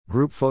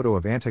Group photo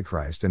of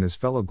Antichrist and his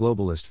fellow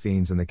globalist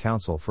fiends in the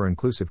Council for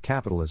Inclusive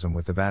Capitalism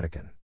with the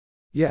Vatican.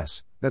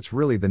 Yes, that's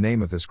really the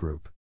name of this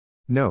group.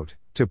 Note,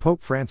 to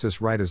Pope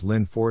Francis write as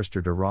Lynn Forrester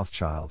de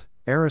Rothschild,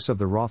 heiress of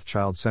the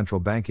Rothschild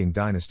central banking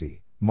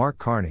dynasty, Mark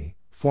Carney,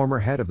 former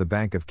head of the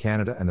Bank of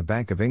Canada and the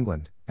Bank of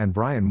England, and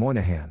Brian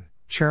Moynihan,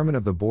 chairman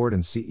of the board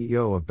and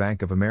CEO of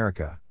Bank of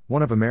America,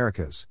 one of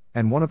America's,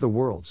 and one of the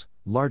world's,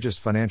 largest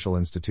financial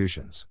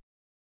institutions.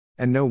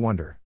 And no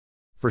wonder.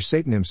 For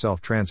Satan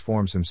himself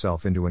transforms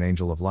himself into an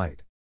angel of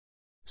light.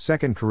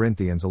 2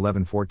 Corinthians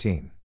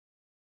 11:14.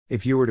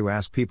 If you were to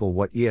ask people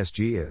what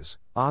ESG is,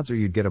 odds are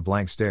you'd get a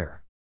blank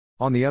stare.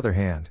 On the other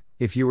hand,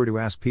 if you were to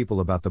ask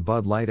people about the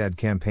Bud Light ad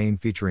campaign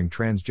featuring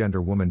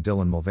transgender woman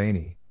Dylan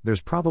Mulvaney,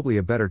 there's probably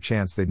a better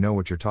chance they'd know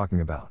what you're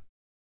talking about.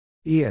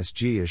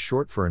 ESG is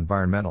short for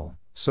environmental,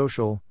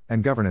 social,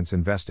 and governance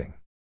investing.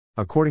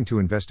 According to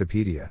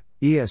Investopedia,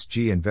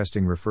 ESG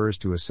investing refers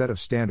to a set of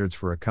standards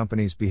for a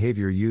company's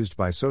behavior used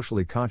by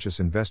socially conscious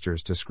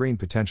investors to screen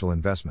potential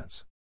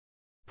investments.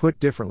 Put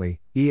differently,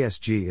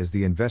 ESG is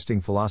the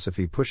investing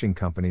philosophy pushing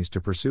companies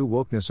to pursue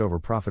wokeness over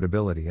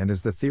profitability and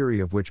is the theory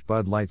of which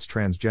Bud Light's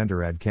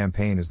transgender ad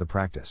campaign is the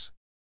practice.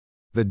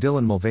 The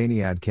Dylan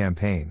Mulvaney ad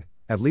campaign,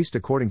 at least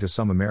according to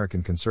some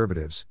American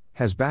conservatives,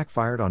 has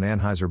backfired on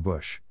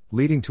Anheuser-Busch,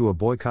 leading to a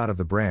boycott of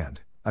the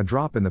brand, a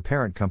drop in the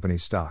parent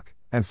company's stock,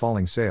 and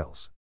falling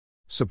sales.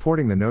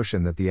 Supporting the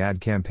notion that the ad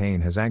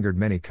campaign has angered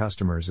many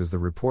customers is the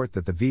report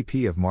that the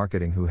VP of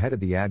marketing who headed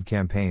the ad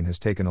campaign has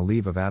taken a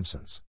leave of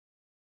absence.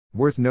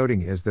 Worth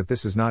noting is that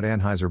this is not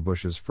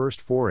Anheuser-Busch's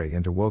first foray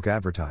into woke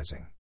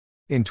advertising.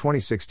 In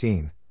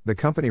 2016, the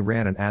company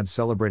ran an ad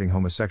celebrating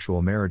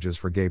homosexual marriages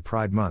for Gay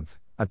Pride Month,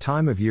 a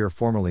time of year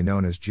formerly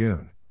known as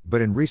June,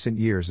 but in recent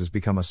years has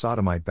become a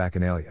sodomite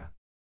bacchanalia.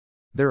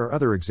 There are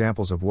other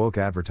examples of woke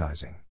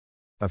advertising.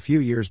 A few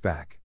years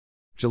back,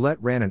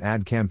 Gillette ran an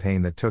ad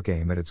campaign that took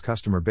aim at its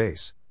customer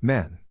base,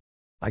 men.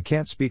 I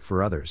can't speak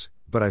for others,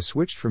 but I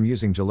switched from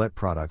using Gillette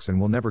products and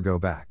will never go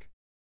back.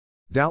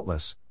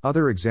 Doubtless,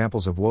 other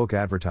examples of woke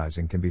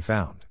advertising can be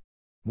found.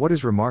 What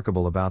is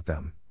remarkable about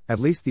them, at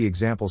least the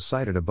examples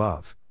cited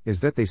above,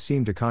 is that they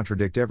seem to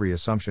contradict every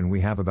assumption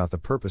we have about the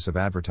purpose of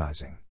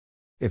advertising.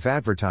 If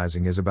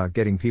advertising is about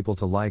getting people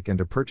to like and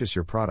to purchase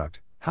your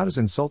product, how does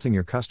insulting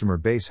your customer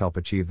base help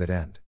achieve that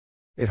end?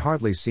 It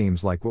hardly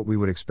seems like what we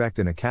would expect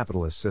in a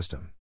capitalist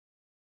system.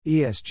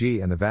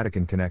 ESG and the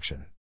Vatican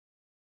connection.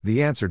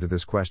 The answer to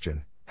this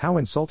question, how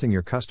insulting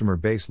your customer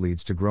base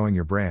leads to growing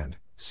your brand,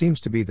 seems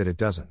to be that it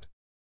doesn't.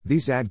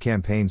 These ad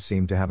campaigns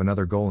seem to have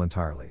another goal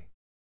entirely.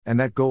 And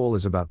that goal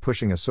is about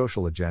pushing a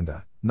social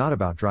agenda, not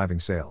about driving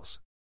sales.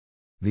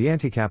 The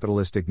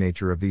anti-capitalistic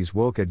nature of these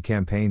woke ad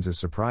campaigns is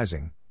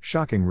surprising,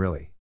 shocking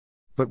really.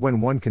 But when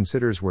one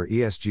considers where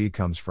ESG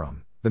comes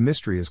from, the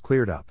mystery is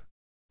cleared up.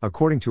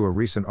 According to a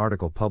recent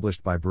article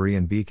published by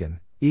Berean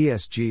Beacon,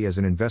 ESG is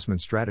an investment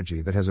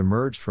strategy that has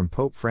emerged from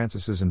Pope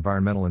Francis's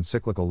environmental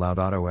encyclical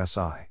Laudato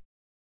Si.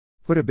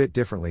 Put a bit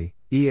differently,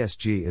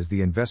 ESG is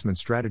the investment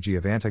strategy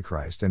of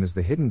Antichrist and is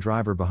the hidden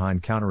driver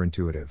behind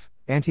counterintuitive,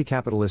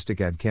 anti-capitalistic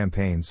ad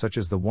campaigns such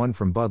as the one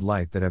from Bud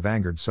Light that have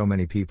angered so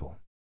many people.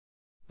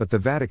 But the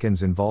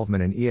Vatican's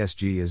involvement in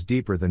ESG is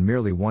deeper than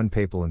merely one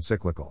papal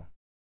encyclical.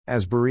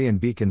 As Berean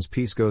Beacon's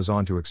piece goes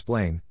on to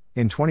explain,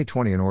 in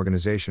 2020 an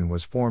organization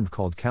was formed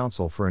called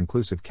Council for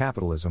Inclusive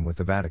Capitalism with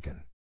the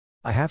Vatican.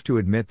 I have to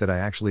admit that I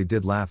actually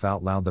did laugh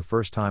out loud the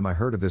first time I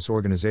heard of this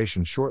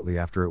organization shortly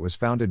after it was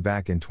founded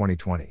back in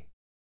 2020.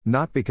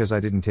 Not because I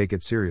didn't take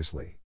it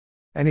seriously.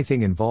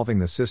 Anything involving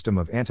the system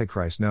of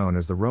Antichrist known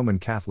as the Roman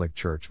Catholic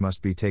Church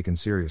must be taken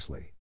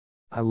seriously.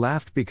 I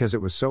laughed because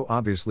it was so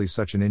obviously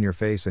such an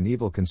in-your-face and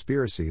evil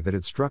conspiracy that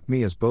it struck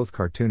me as both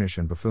cartoonish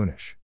and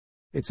buffoonish.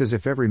 It's as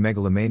if every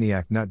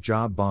megalomaniac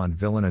nut-job Bond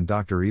villain and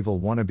Dr. Evil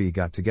wannabe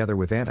got together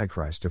with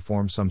Antichrist to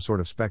form some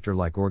sort of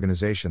specter-like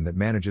organization that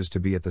manages to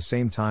be at the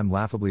same time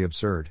laughably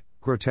absurd,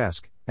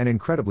 grotesque, and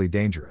incredibly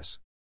dangerous.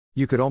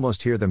 You could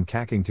almost hear them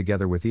cacking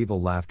together with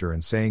evil laughter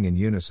and saying in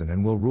unison,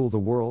 "And we'll rule the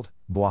world,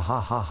 blah ha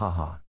ha ha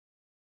ha."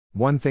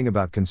 One thing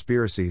about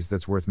conspiracies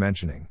that's worth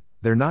mentioning,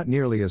 they're not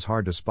nearly as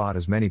hard to spot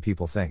as many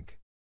people think.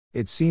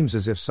 It seems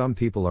as if some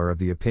people are of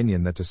the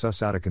opinion that to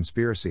suss out a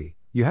conspiracy,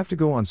 you have to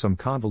go on some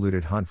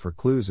convoluted hunt for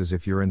clues as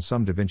if you're in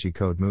some Da Vinci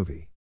Code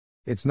movie.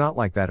 It's not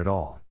like that at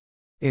all.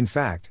 In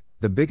fact,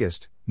 the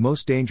biggest,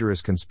 most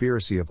dangerous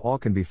conspiracy of all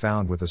can be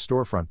found with a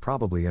storefront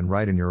probably and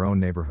right in your own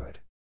neighborhood.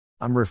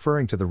 I'm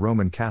referring to the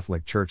Roman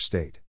Catholic Church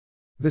state.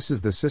 This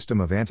is the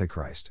system of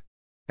Antichrist.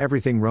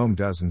 Everything Rome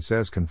does and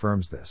says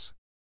confirms this.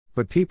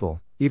 But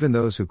people, even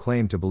those who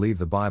claim to believe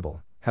the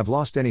Bible, have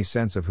lost any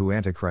sense of who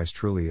Antichrist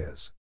truly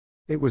is.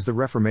 It was the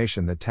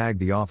Reformation that tagged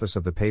the office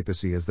of the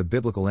papacy as the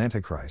biblical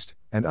Antichrist,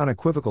 and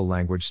unequivocal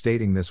language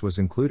stating this was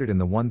included in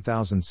the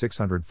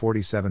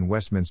 1647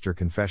 Westminster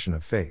Confession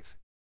of Faith.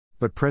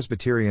 But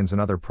Presbyterians and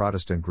other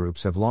Protestant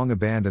groups have long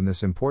abandoned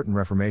this important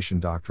Reformation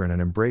doctrine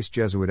and embraced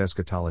Jesuit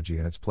eschatology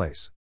in its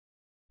place.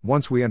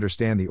 Once we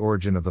understand the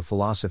origin of the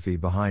philosophy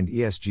behind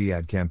ESG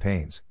ad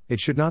campaigns, it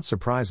should not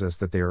surprise us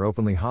that they are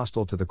openly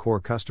hostile to the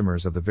core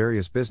customers of the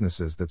various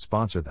businesses that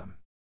sponsor them.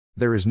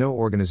 There is no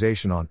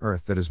organization on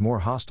earth that is more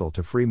hostile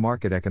to free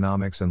market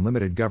economics and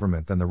limited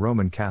government than the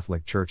Roman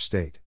Catholic Church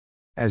state.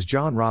 As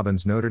John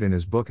Robbins noted in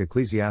his book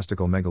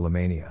Ecclesiastical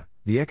Megalomania,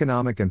 the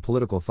economic and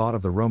political thought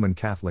of the Roman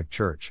Catholic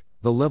Church,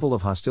 the level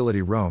of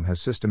hostility Rome has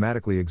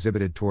systematically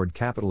exhibited toward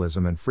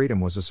capitalism and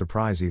freedom was a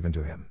surprise even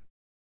to him.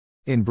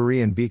 In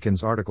Berean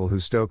Beacon's article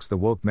Who Stokes the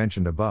Woke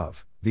mentioned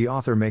above, the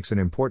author makes an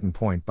important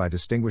point by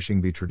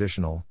distinguishing the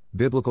traditional,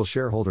 biblical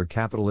shareholder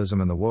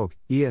capitalism and the woke,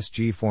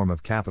 ESG form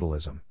of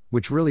capitalism,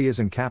 which really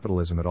isn't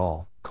capitalism at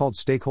all, called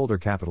stakeholder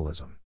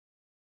capitalism.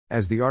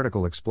 As the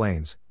article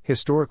explains,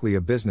 historically a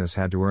business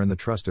had to earn the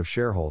trust of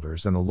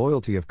shareholders and the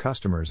loyalty of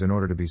customers in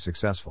order to be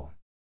successful.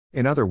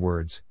 In other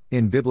words,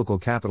 in biblical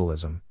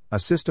capitalism, a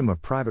system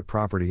of private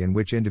property in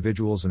which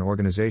individuals and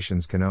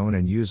organizations can own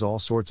and use all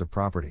sorts of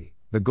property,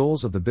 the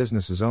goals of the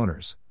business's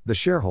owners, the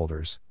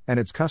shareholders, and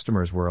its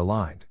customers were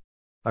aligned.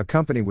 A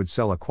company would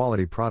sell a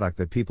quality product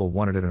that people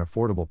wanted at an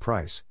affordable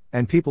price,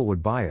 and people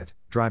would buy it,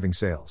 driving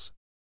sales.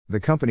 The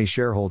company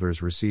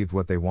shareholders received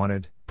what they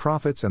wanted,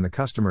 profits, and the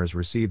customers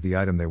received the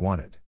item they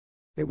wanted.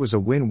 It was a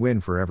win-win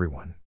for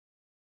everyone.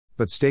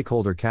 But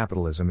stakeholder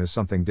capitalism is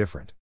something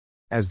different.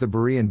 As the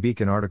Berean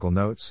Beacon article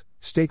notes,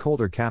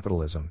 stakeholder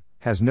capitalism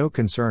has no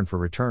concern for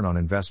return on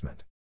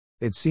investment.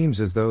 It seems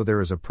as though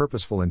there is a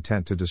purposeful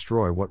intent to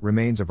destroy what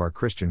remains of our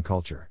Christian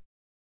culture.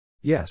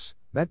 Yes,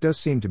 that does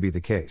seem to be the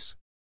case.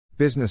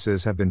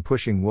 Businesses have been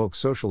pushing woke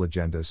social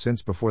agendas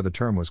since before the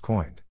term was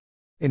coined.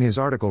 In his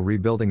article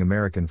Rebuilding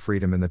American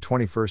Freedom in the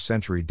 21st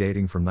Century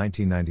dating from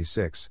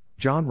 1996,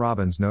 John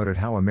Robbins noted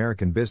how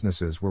American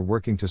businesses were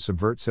working to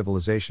subvert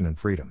civilization and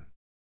freedom.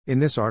 In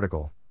this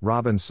article,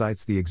 Robbins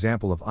cites the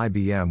example of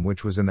IBM,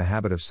 which was in the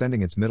habit of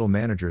sending its middle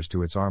managers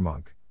to its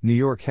Armonk, New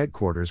York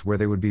headquarters, where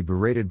they would be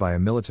berated by a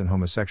militant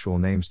homosexual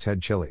named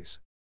Ted Chiles.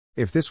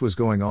 If this was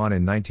going on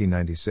in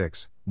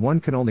 1996, one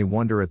can only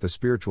wonder at the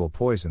spiritual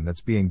poison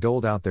that's being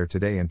doled out there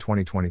today in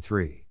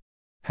 2023.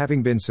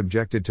 Having been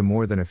subjected to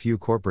more than a few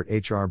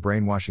corporate HR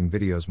brainwashing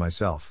videos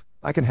myself,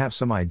 I can have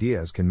some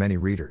ideas, can many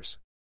readers.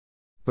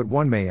 But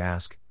one may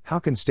ask, how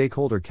can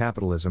stakeholder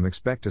capitalism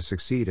expect to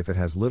succeed if it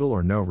has little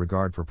or no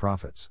regard for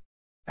profits?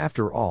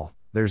 After all,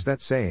 there's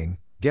that saying,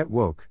 get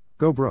woke,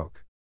 go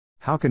broke.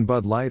 How can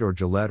Bud Light or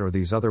Gillette or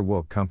these other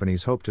woke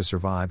companies hope to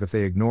survive if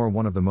they ignore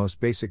one of the most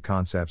basic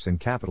concepts in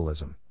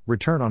capitalism,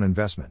 return on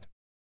investment?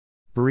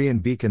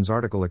 Berean Beacon's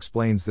article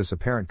explains this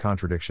apparent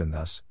contradiction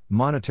thus: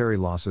 monetary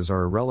losses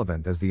are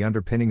irrelevant as the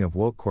underpinning of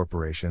woke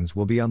corporations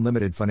will be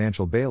unlimited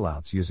financial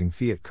bailouts using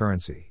fiat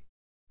currency.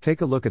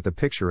 Take a look at the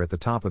picture at the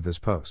top of this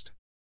post.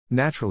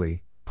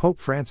 Naturally, Pope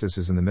Francis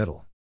is in the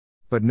middle.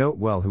 But note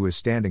well who is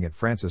standing at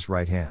Francis'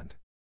 right hand.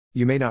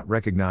 You may not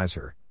recognize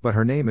her, but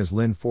her name is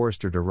Lynn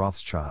Forrester de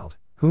Rothschild,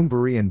 whom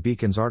Berean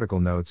Beacon's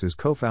article notes is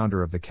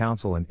co-founder of the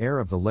council and heir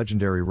of the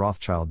legendary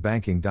Rothschild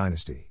banking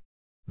dynasty.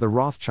 The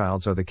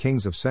Rothschilds are the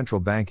kings of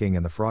central banking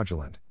and the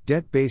fraudulent,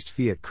 debt-based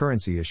fiat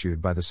currency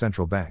issued by the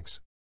central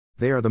banks.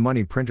 They are the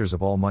money printers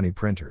of all money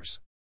printers.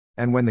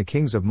 And when the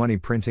kings of money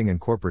printing and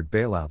corporate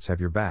bailouts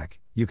have your back,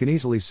 you can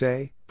easily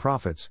say,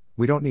 profits,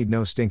 we don't need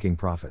no stinking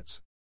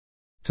profits.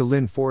 To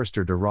Lynn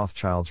Forrester de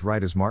Rothschild's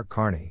right is Mark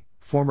Carney,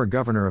 former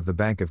governor of the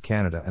Bank of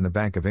Canada and the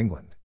Bank of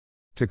England.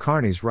 To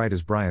Carney's right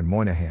is Brian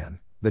Moynihan,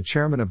 the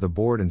chairman of the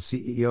board and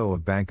CEO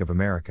of Bank of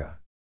America.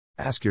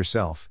 Ask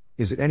yourself,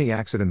 is it any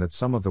accident that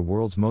some of the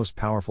world's most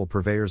powerful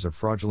purveyors of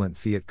fraudulent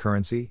fiat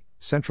currency,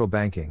 central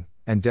banking,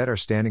 and debt are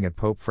standing at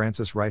Pope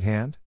Francis' right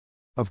hand?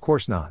 Of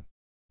course not.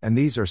 And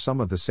these are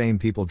some of the same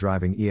people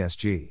driving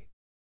ESG.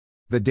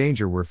 The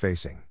danger we're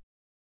facing.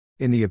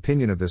 In the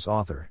opinion of this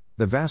author,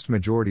 the vast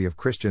majority of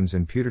Christians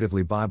in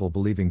putatively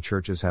Bible-believing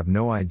churches have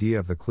no idea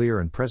of the clear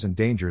and present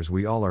dangers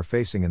we all are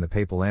facing in the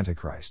papal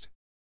Antichrist.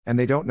 And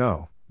they don't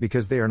know,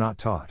 because they are not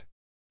taught.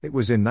 It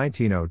was in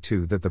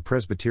 1902 that the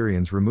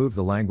Presbyterians removed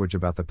the language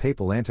about the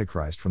papal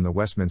Antichrist from the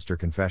Westminster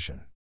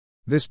Confession.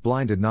 This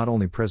blinded not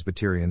only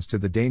Presbyterians to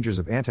the dangers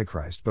of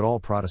Antichrist but all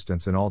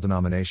Protestants in all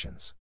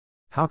denominations.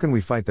 How can we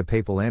fight the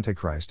papal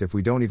Antichrist if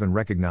we don't even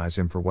recognize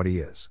him for what he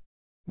is?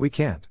 We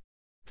can't.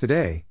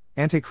 Today,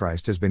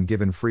 Antichrist has been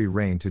given free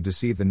rein to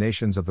deceive the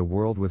nations of the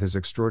world with his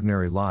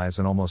extraordinary lies,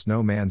 and almost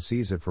no man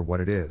sees it for what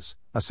it is,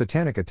 a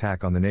satanic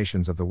attack on the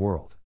nations of the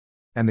world.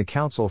 And the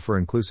Council for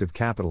Inclusive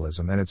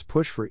Capitalism and its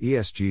push for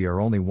ESG are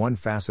only one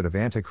facet of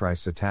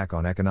Antichrist's attack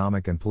on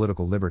economic and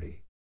political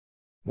liberty.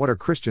 What are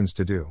Christians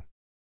to do?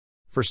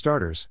 For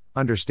starters,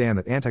 understand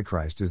that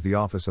Antichrist is the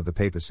office of the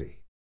papacy.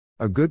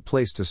 A good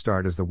place to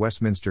start is the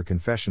Westminster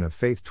Confession of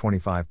Faith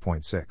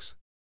 25.6.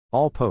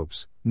 All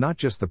popes, not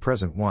just the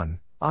present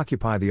one,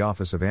 occupy the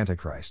office of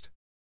Antichrist.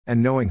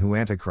 And knowing who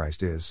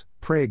Antichrist is,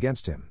 pray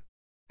against him.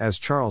 As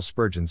Charles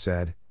Spurgeon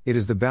said, it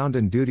is the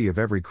bounden duty of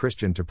every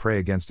Christian to pray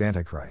against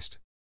Antichrist.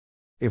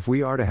 If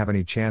we are to have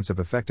any chance of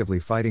effectively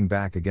fighting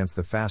back against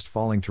the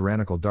fast-falling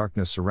tyrannical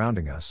darkness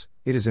surrounding us,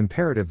 it is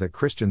imperative that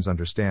Christians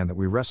understand that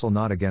we wrestle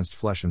not against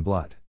flesh and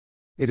blood.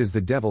 It is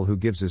the devil who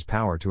gives his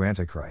power to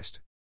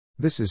Antichrist.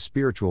 This is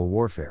spiritual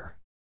warfare.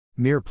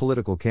 Mere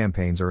political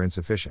campaigns are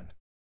insufficient.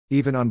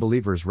 Even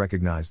unbelievers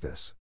recognize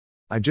this.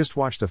 I just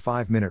watched a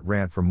 5-minute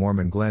rant from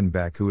Mormon Glenn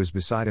Beck, who is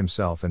beside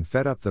himself and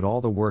fed up that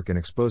all the work in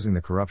exposing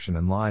the corruption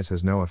and lies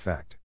has no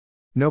effect.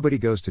 Nobody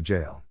goes to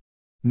jail.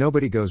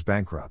 Nobody goes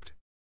bankrupt.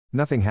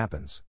 Nothing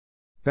happens.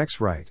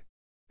 Beck's right.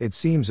 It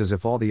seems as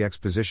if all the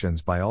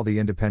expositions by all the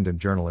independent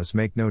journalists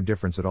make no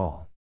difference at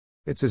all.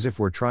 It's as if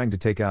we're trying to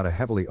take out a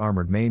heavily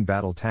armored main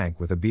battle tank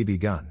with a BB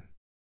gun.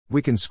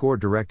 We can score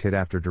direct hit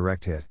after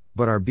direct hit,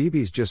 but our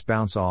BBs just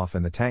bounce off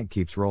and the tank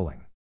keeps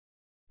rolling.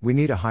 We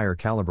need a higher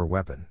caliber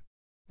weapon.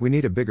 We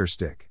need a bigger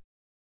stick.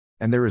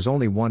 And there is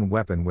only one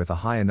weapon with a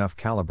high enough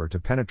caliber to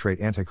penetrate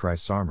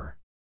Antichrist's armor.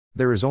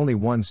 There is only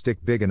one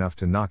stick big enough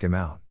to knock him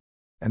out.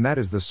 And that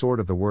is the sword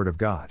of the Word of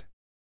God.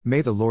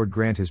 May the Lord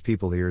grant His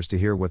people ears to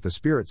hear what the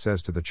Spirit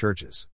says to the churches.